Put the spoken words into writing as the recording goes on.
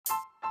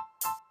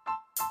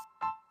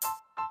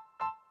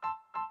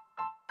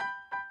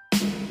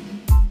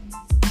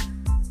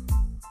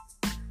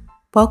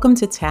Welcome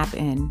to Tap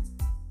In.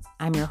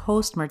 I'm your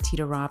host,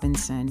 Martita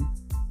Robinson.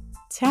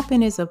 Tap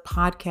In is a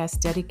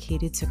podcast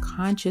dedicated to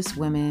conscious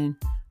women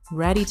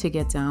ready to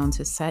get down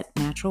to set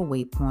natural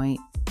weight point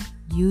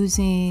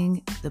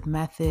using the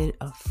method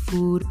of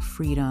food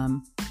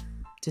freedom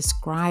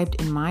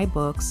described in my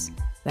books,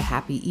 The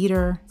Happy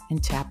Eater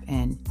and Tap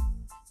In.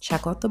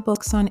 Check out the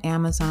books on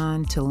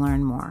Amazon to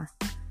learn more.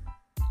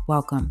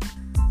 Welcome.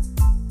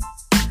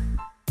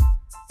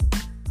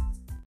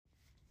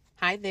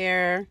 Hi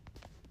there.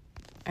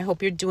 I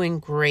hope you're doing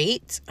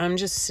great. I'm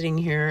just sitting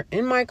here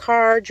in my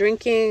car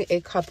drinking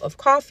a cup of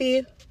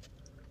coffee.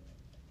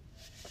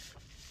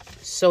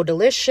 So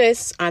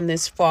delicious on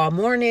this fall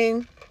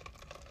morning.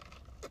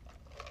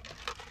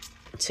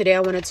 Today I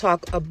want to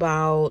talk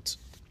about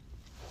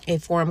a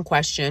forum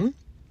question.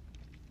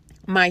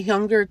 My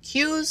hunger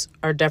cues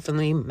are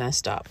definitely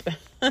messed up.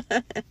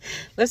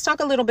 Let's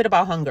talk a little bit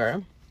about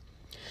hunger.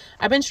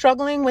 I've been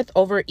struggling with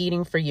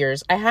overeating for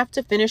years. I have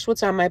to finish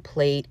what's on my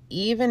plate,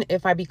 even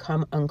if I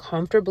become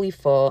uncomfortably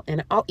full,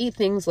 and I'll eat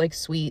things like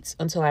sweets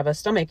until I have a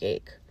stomach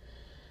ache.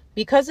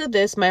 Because of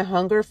this, my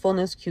hunger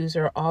fullness cues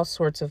are all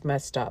sorts of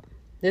messed up.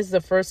 This is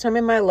the first time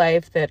in my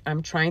life that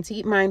I'm trying to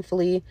eat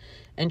mindfully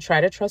and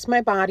try to trust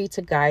my body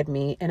to guide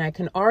me, and I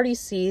can already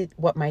see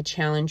what my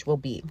challenge will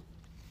be.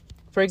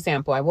 For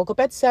example, I woke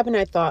up at 7,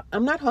 I thought,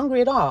 I'm not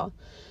hungry at all.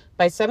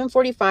 By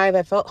 7:45,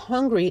 I felt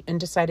hungry and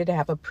decided to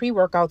have a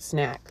pre-workout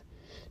snack.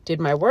 Did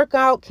my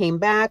workout, came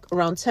back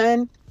around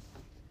 10.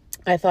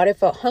 I thought I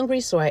felt hungry,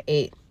 so I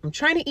ate. I'm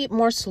trying to eat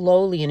more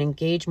slowly and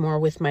engage more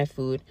with my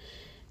food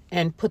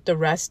and put the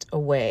rest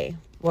away.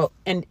 Well,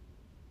 and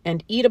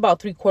eat about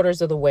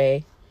 3/4 of the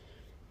way.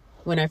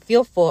 When I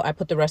feel full, I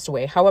put the rest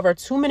away. However,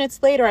 2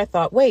 minutes later, I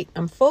thought, wait,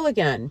 I'm full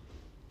again.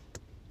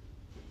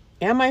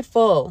 Am I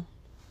full?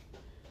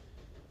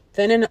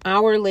 Then an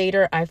hour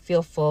later, I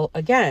feel full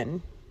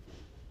again.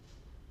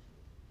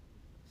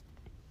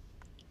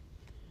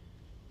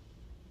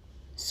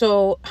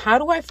 So how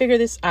do I figure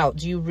this out?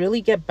 Do you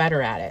really get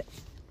better at it?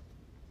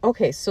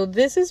 Okay, so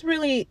this is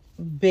really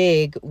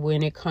big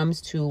when it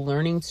comes to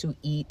learning to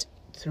eat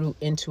through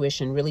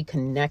intuition, really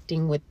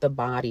connecting with the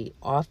body,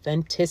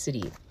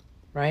 authenticity,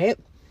 right?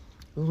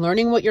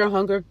 Learning what your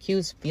hunger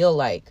cues feel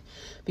like.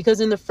 Because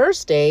in the first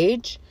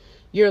stage,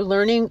 you're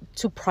learning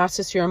to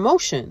process your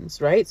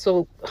emotions, right?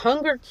 So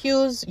hunger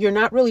cues, you're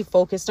not really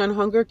focused on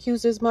hunger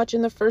cues as much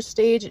in the first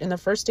stage. In the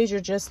first stage,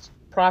 you're just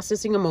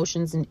processing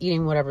emotions and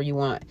eating whatever you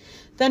want.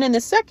 Then in the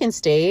second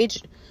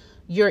stage,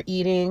 you're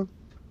eating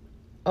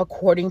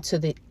according to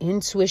the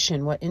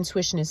intuition, what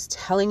intuition is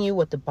telling you,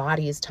 what the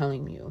body is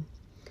telling you.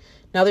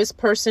 Now, this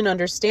person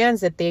understands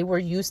that they were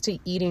used to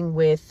eating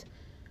with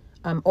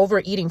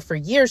overeating for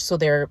years, so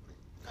their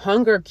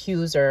hunger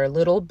cues are a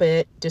little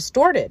bit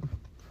distorted.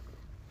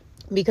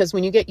 Because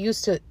when you get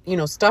used to,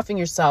 stuffing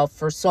yourself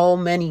for so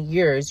many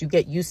years, you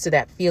get used to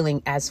that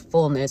feeling as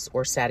fullness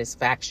or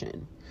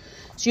satisfaction.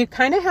 So you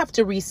kind of have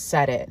to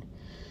reset it.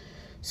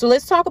 So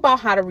let's talk about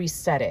how to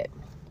reset it.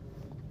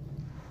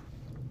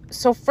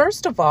 So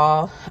first of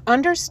all,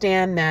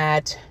 understand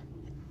that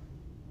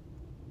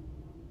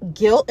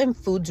guilt and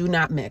food do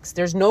not mix.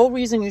 There's no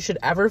reason you should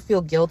ever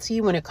feel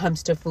guilty when it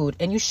comes to food.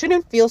 And you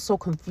shouldn't feel so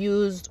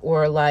confused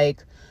or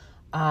like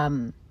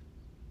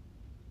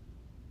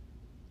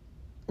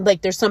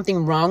there's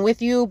something wrong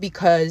with you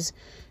because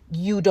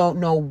you don't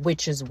know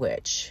which is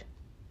which.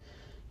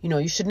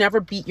 You should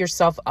never beat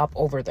yourself up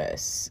over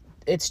this.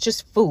 It's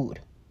just food.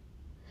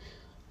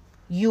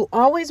 You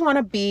always want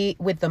to be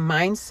with the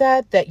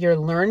mindset that you're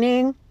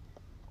learning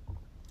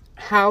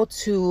how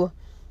to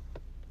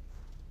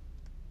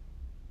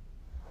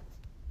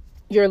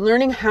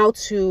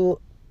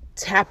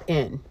tap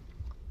in.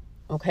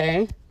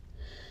 Okay?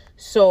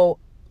 So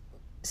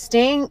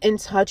staying in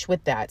touch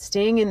with that,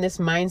 staying in this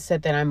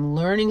mindset that I'm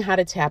learning how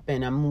to tap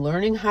in, I'm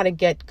learning how to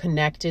get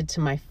connected to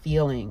my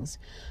feelings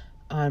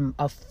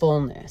of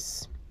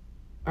fullness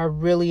are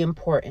really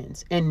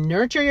important. And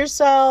nurture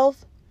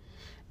yourself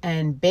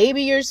and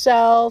baby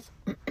yourself,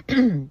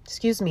 and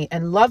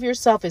love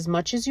yourself as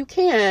much as you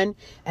can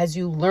as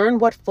you learn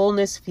what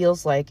fullness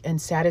feels like and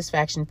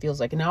satisfaction feels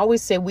like. And I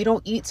always say we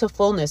don't eat to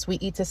fullness, we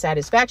eat to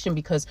satisfaction,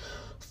 because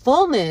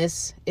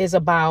fullness is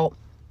about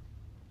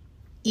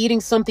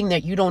eating something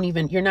that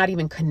you're not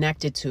even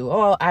connected to.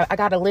 Oh, I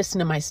got to listen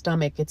to my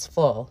stomach. It's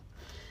full.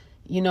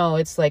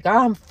 It's like, oh,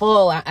 I'm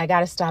full. I got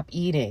to stop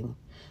eating.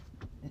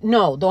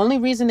 No, the only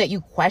reason that you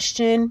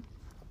question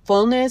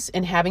fullness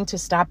and having to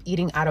stop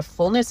eating out of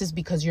fullness is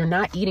because you're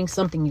not eating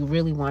something you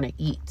really want to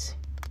eat.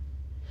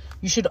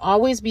 You should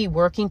always be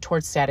working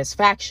towards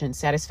satisfaction.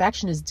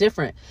 Satisfaction is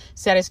different.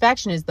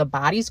 Satisfaction is the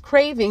body's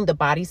craving, the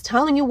body's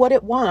telling you what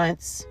it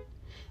wants,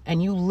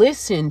 and you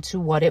listen to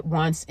what it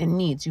wants and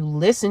needs. You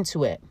listen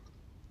to it.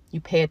 You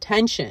pay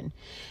attention.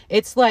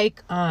 It's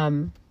like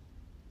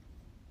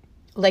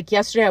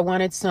yesterday I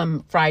wanted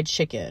some fried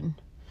chicken.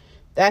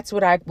 That's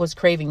what I was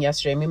craving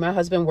yesterday. Me and my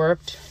husband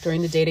worked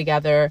during the day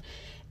together,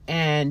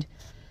 and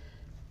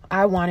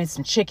I wanted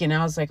some chicken.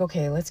 I was like,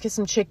 okay, let's get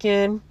some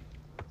chicken.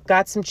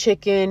 Got some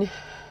chicken,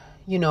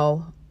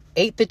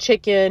 ate the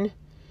chicken,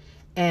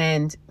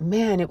 And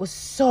man, it was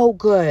so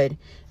good.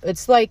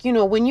 It's like,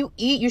 when you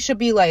eat, you should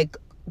be like,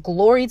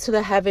 glory to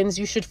the heavens.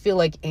 You should feel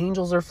like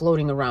angels are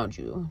floating around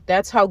you.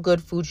 That's how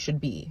good food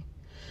should be.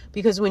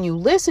 Because when you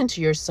listen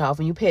to yourself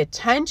and you pay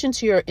attention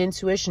to your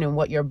intuition and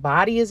what your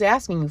body is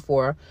asking you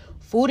for,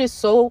 food is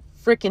so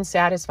freaking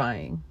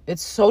satisfying.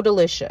 It's so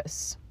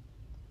delicious.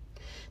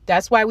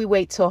 That's why we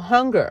wait till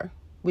hunger.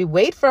 We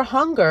wait for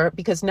hunger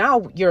because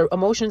now your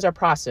emotions are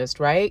processed,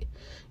 right?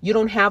 You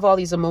don't have all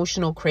these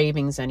emotional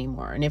cravings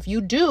anymore. And if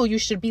you do, you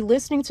should be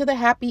listening to the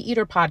Happy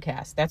Eater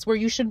podcast. That's where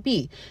you should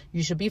be.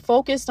 You should be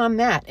focused on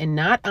that and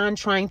not on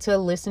trying to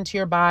listen to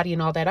your body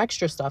and all that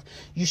extra stuff.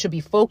 You should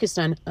be focused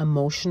on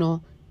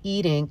emotional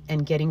eating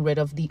and getting rid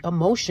of the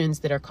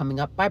emotions that are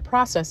coming up by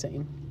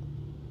processing.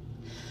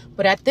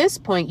 But at this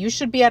point, you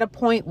should be at a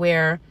point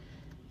where,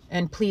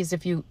 and please,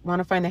 if you want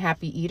to find the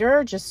Happy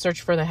Eater, just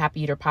search for the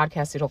Happy Eater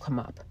podcast. It'll come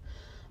up.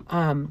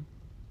 And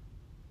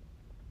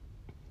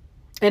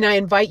I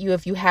invite you,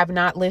 if you have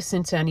not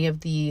listened to any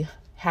of the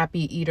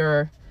Happy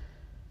Eater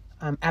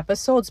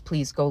episodes,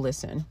 please go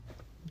listen.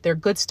 They're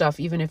good stuff,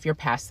 even if you're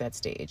past that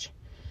stage.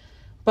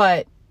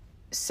 But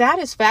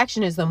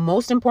satisfaction is the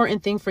most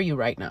important thing for you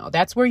right now.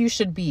 That's where you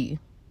should be,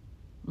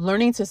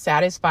 learning to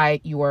satisfy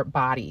your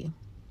body.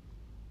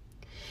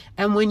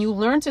 And when you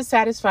learn to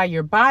satisfy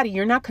your body,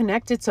 you're not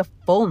connected to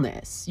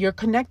fullness. You're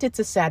connected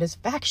to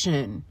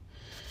satisfaction.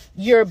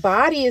 Your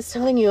body is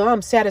telling you, oh,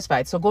 I'm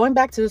satisfied. So going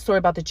back to the story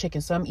about the chicken.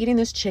 So I'm eating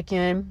this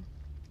chicken.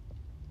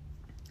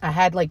 I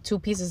had like 2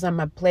 pieces on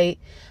my plate.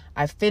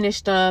 I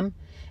finished them.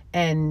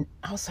 And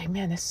I was like,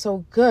 man, that's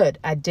so good.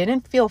 I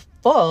didn't feel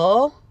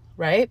full,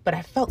 right? But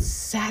I felt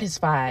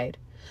satisfied.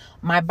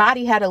 My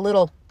body had a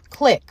little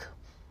click.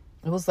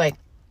 It was like,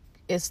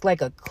 it's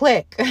like a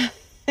click.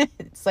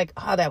 It's like,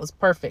 oh, that was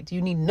perfect.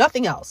 You need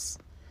nothing else.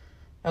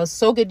 That was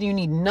so good. You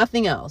need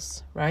nothing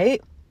else,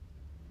 right?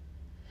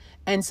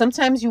 And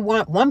sometimes you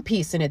want 1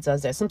 piece and it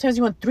does that. Sometimes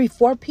you want 3,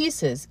 4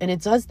 pieces and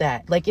it does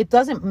that. Like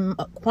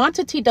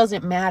quantity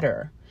doesn't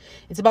matter.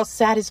 It's about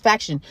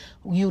satisfaction.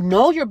 You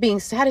know you're being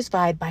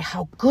satisfied by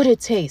how good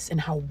it tastes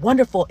and how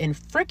wonderful and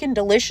freaking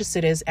delicious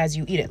it is as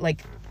you eat it.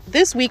 Like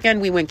this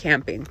weekend we went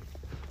camping.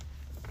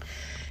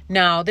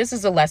 Now, this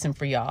is a lesson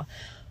for y'all.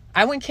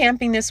 I went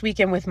camping this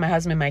weekend with my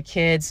husband, my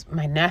kids,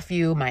 my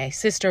nephew, my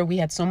sister. We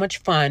had so much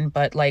fun,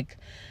 but like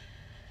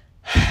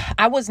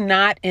I was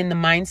not in the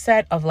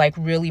mindset of like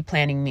really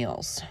planning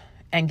meals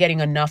and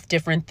getting enough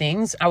different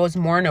things. I was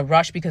more in a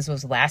rush because it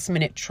was a last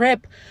minute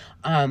trip.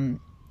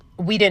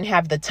 We didn't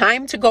have the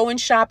time to go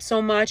and shop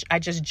so much. I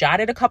just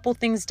jotted a couple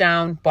things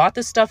down, bought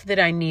the stuff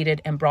that I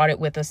needed and brought it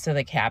with us to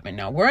the cabin.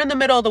 Now we're in the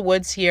middle of the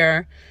woods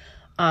here.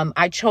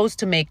 I chose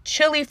to make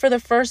chili for the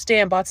first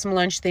day and bought some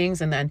lunch things.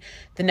 And then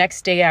the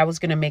next day I was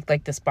going to make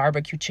like this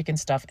barbecue chicken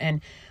stuff.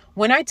 And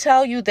when I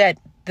tell you that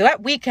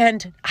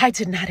weekend, I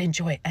did not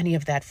enjoy any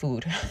of that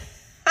food.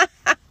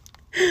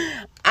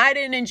 I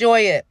didn't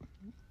enjoy it.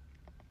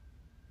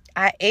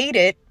 I ate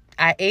it.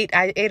 I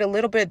ate a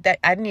little bit that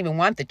I didn't even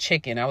want the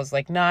chicken. I was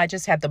like, no, I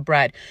just had the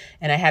bread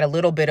and I had a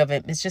little bit of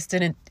it.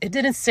 It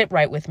didn't sit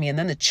right with me. And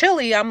then the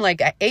chili, I'm like,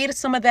 I ate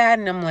some of that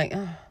and I'm like,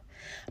 oh.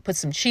 Put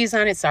some cheese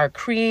on it, sour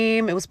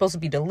cream. It was supposed to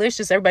be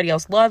delicious. Everybody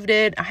else loved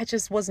it. I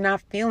just was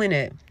not feeling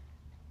it.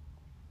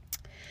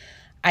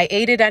 I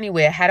ate it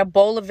anyway. I had a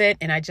bowl of it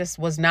and I just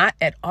was not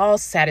at all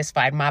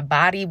satisfied. My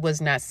body was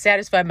not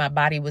satisfied. My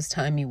body was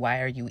telling me,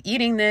 why are you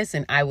eating this?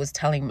 And I was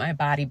telling my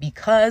body,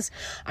 because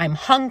I'm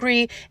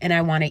hungry and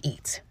I want to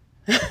eat.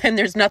 And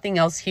there's nothing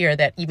else here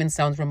that even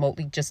sounds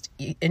remotely just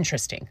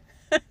interesting.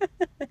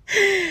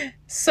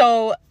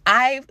 So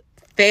I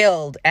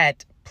failed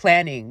at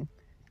planning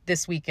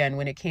this weekend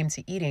when it came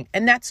to eating.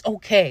 And that's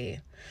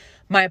okay.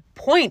 My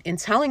point in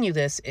telling you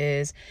this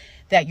is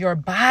that your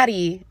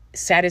body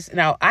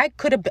now I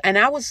could have, and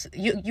I was,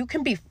 you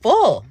can be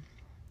full.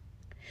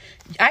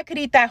 I could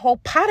eat that whole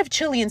pot of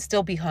chili and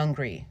still be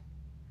hungry.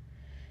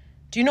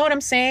 Do you know what I'm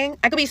saying?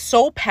 I could be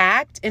so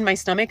packed in my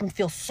stomach and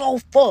feel so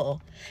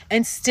full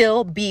and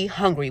still be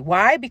hungry.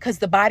 Why? Because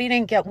the body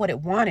didn't get what it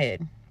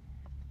wanted.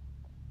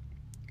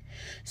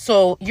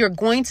 So you're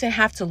going to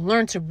have to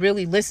learn to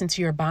really listen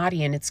to your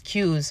body and its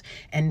cues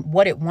and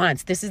what it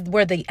wants. This is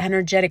where the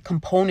energetic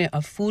component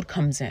of food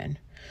comes in,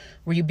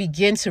 where you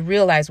begin to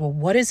realize, well,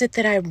 what is it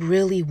that I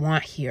really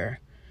want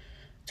here?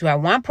 Do I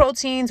want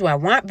protein? Do I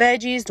want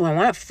veggies? Do I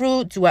want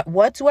fruit?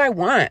 What do I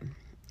want?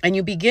 And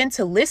you begin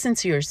to listen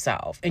to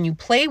yourself and you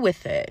play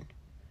with it.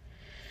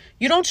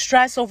 You don't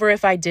stress over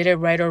if I did it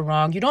right or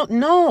wrong. You don't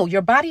know.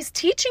 Your body's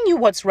teaching you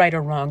what's right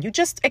or wrong. You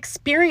just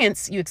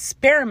you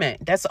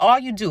experiment. That's all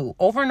you do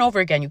over and over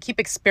again. You keep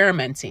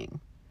experimenting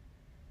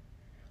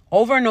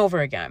over and over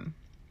again.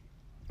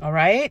 All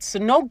right. So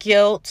no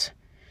guilt,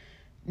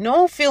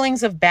 no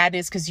feelings of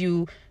badness because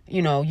you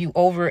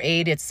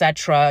overate,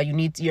 etc. You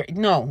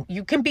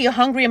can be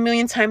hungry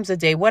 1,000,000 times a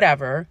day,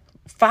 whatever.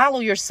 Follow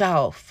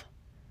yourself.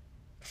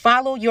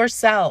 Follow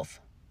yourself.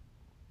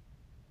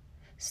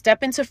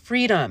 Step into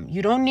freedom.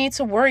 You don't need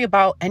to worry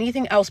about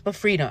anything else but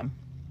freedom.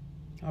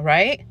 All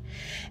right?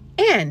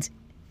 And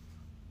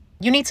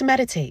you need to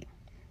meditate.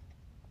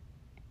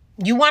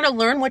 You want to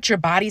learn what your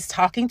body's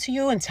talking to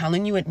you and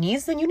telling you it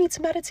needs, then you need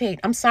to meditate.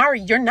 I'm sorry,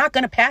 you're not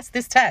going to pass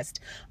this test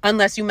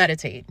unless you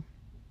meditate.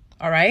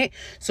 All right?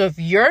 So if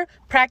you're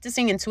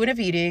practicing intuitive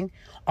eating,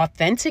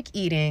 authentic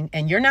eating,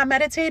 and you're not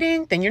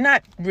meditating, then you're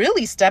not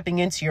really stepping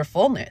into your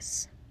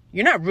fullness.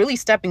 You're not really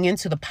stepping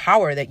into the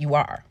power that you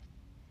are.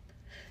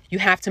 You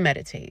have to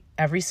meditate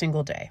every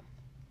single day.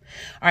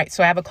 All right,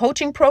 so I have a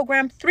coaching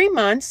program, 3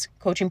 months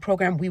coaching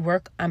program. We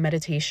work on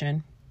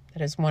meditation.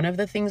 That is one of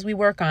the things we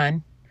work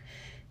on.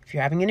 If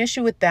you're having an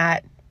issue with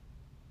that,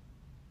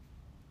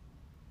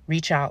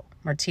 reach out,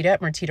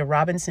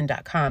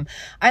 martita@martitarobinson.com.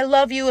 I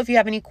love you. If you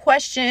have any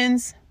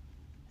questions,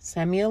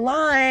 send me a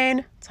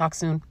line. Talk soon.